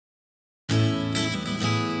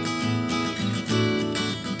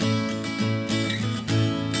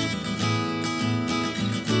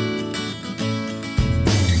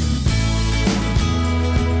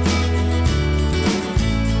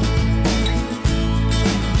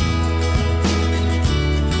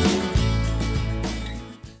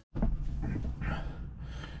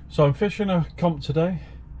So I'm fishing a comp today.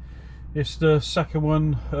 It's the second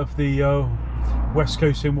one of the West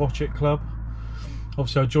Coast in Watchet Club.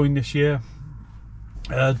 Obviously I joined this year.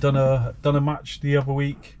 Done a match the other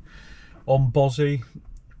week on Bozzy.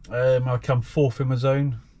 I come fourth in my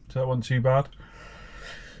zone, so that wasn't too bad.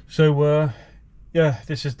 So yeah,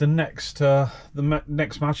 this is the next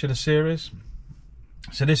match of the series.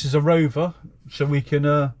 So this is a rover, so we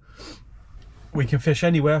can fish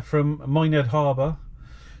anywhere from Minehead Harbour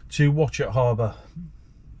to Watchet Harbour.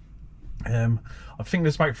 I think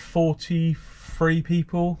there's about 43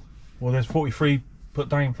 people, well there's 43 put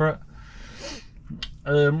down for it.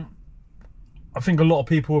 I think a lot of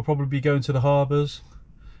people will probably be going to the harbours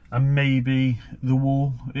and maybe the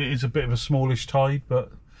wall. It is a bit of a smallish tide,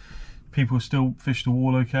 but people still fish the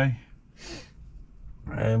wall okay.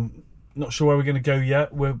 Not sure where we're going to go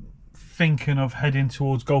yet. We're thinking of heading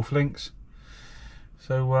towards golf links,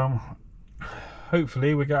 so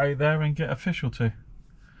hopefully we get out there and get a fish or two.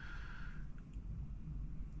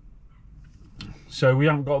 So we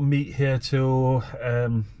haven't got meat here till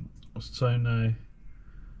what's the time now?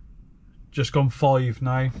 Just gone 5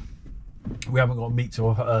 now. We haven't got meat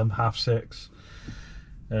till 6:30.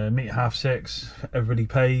 Meet at 6:30. Everybody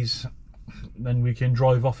pays. Then we can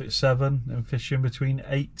drive off at 7 and fish in between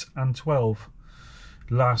 8 and 12.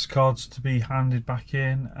 Last cards to be handed back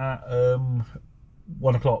in at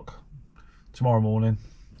 1 o'clock tomorrow morning.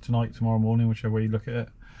 Tomorrow morning, whichever way you look at it.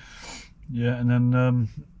 Yeah, and then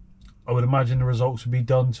I would imagine the results will be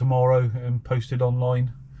done tomorrow and posted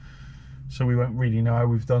online, so we won't really know how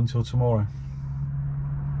we've done till tomorrow.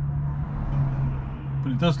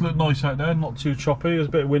 But it does look nice out there, not too choppy. There's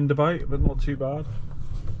a bit of wind about, but not too bad.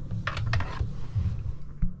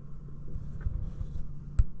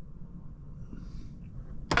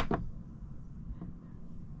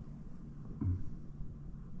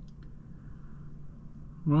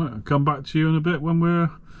 Right, I'll come back to you in a bit when we're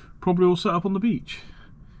probably all set up on the beach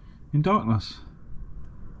in darkness.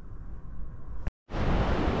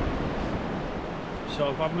 So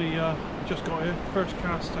I've had me just got here, first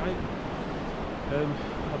cast out.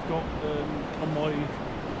 I've got on my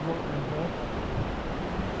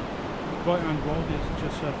right hand rod is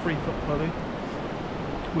just a 3-foot pulley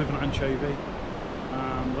with an anchovy,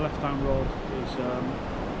 and the left hand rod is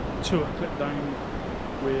 2 at clip down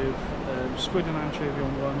with squid and anchovy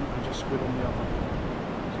on one and just squid on the other.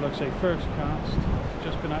 So like I say, first cast,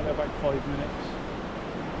 just been out there about 5 minutes.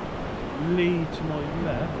 Lee to my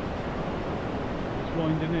left is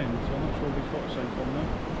winding in, so I'm not sure if he's got safe on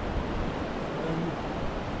there.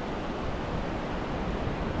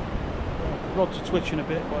 Rods are twitching a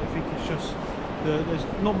bit, but I think it's just there's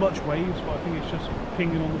not much waves, but I think it's just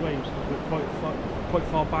pinging on the waves because we're quite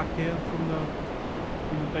far back here from the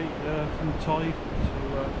tide,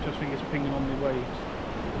 so just think it's pinging on the waves.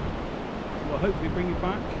 Well, hopefully bring it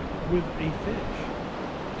back with a fish.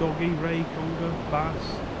 Doggy, ray, conger,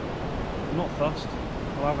 bass. I'm not fussed,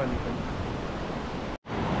 I'll have anything.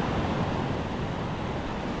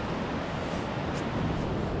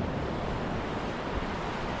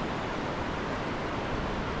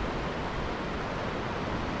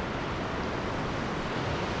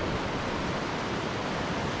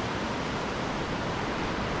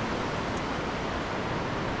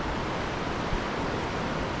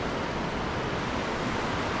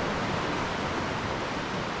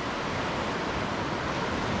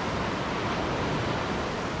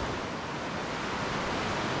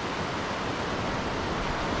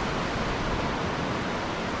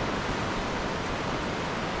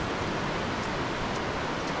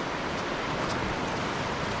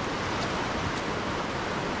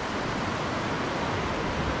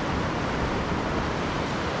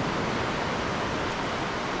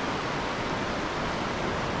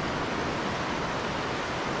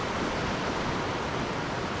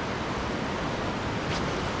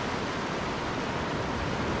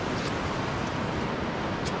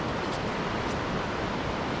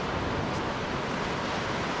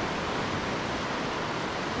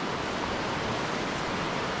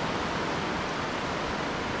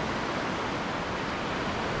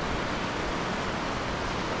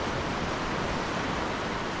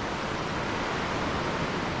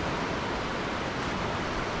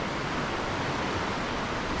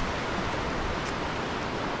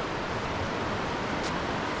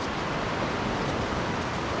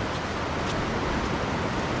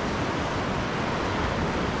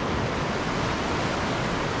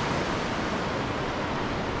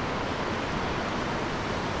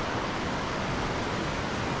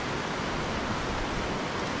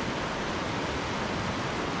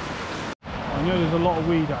 I know there's a lot of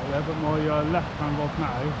weed out there, but my left hand rod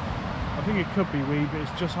now I think it could be weed, but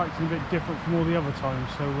it's just acting a bit different from all the other times.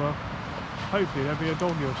 So hopefully there'll be a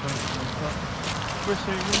doggy or something. But we'll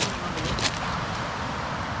see.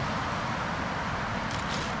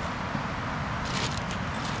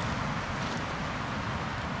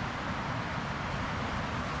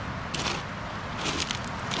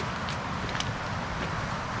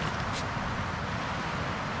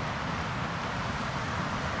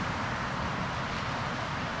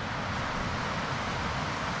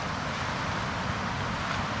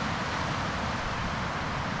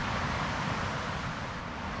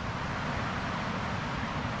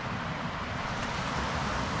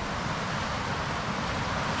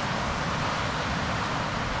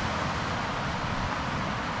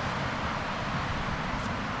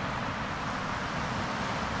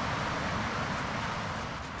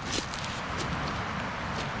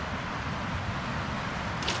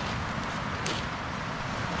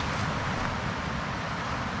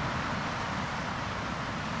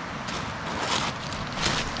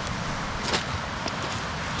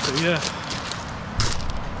 Yeah,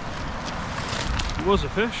 it was a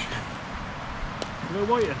fish, a little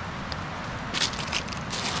whiting.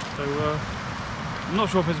 So I'm not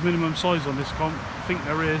sure if there's minimum size on this comp. I think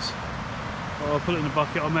there is. I'll put it in the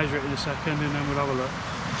bucket, I'll measure it in a second and then we'll have a look.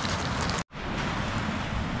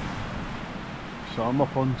 So I'm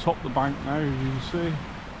up on top of the bank now, as you can see.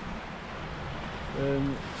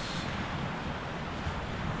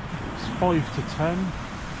 It's 5 to 10.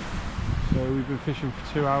 So we've been fishing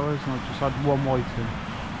for 2 hours and I've just had one whiting.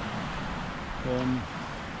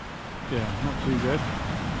 Yeah, not too good.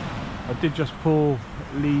 I did just pull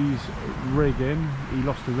Lee's rig in. He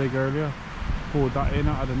lost the rig earlier. Poured that in.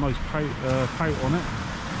 I had a nice pout on it.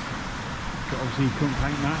 But obviously he couldn't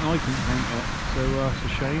paint that and I couldn't paint it. So it's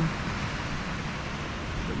a shame.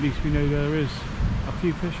 But at least we know there is a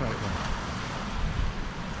few fish out there.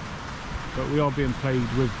 But we are being played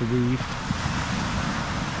with the weed.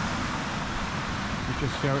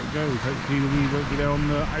 Just see how it goes. Hopefully the weed won't be there on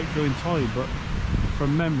the outgoing tide, but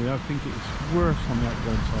from memory I think it's worse on the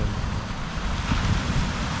outgoing tide.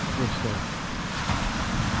 Bristol.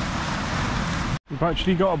 We've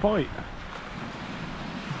actually got a bite.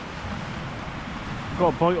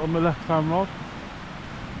 Got a bite on the left hand rod.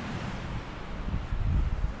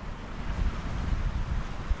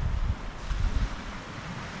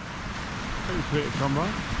 Hopefully it'll come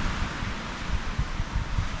right.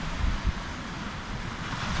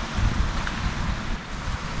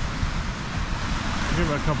 Give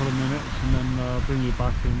it a couple of minutes and then bring you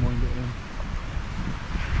back and wind it in.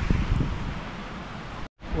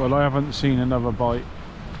 Well, I haven't seen another bite,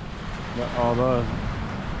 but I'll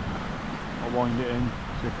wind it in,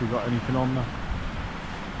 see if we've got anything on there.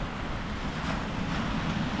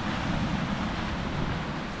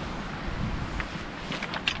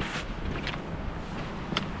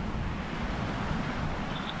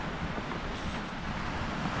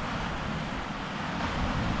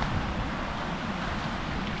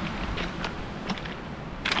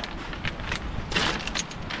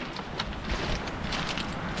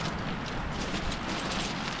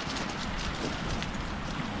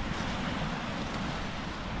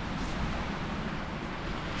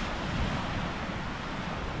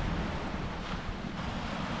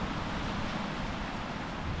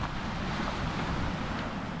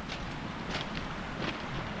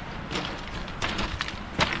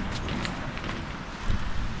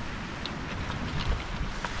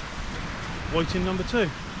 Whiting number 2.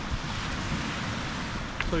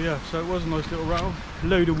 So yeah, so it was a nice little rattle.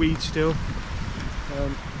 Load of weed still.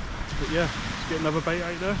 But yeah, let's get another bait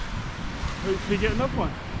out there. Hopefully get another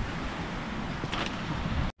one.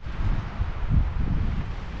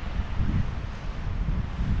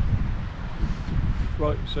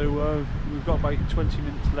 Right, so we've got about 20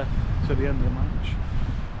 minutes left to the end of the match.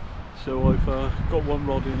 So I've got one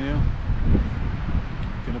rod in here.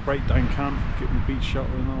 Going to break down camp, get my beach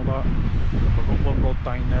shutter and all that. I've got one rod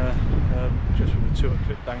down there, just with a 2-hook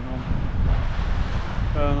clip down on.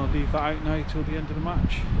 And I'll leave that out now till the end of the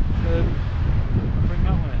match. Bring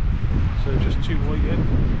that one in. So just 2 white in.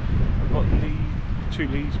 I've got 2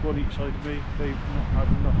 leads, one each side of me. They've not had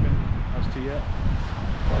nothing as to yet.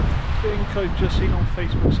 But I think I've just seen on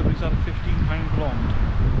Facebook somebody's had a £15 blonde.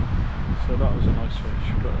 So that was a nice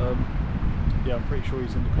fish. But yeah, I'm pretty sure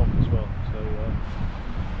he's in the comp as well. So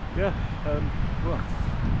yeah, well,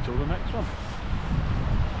 until the next one.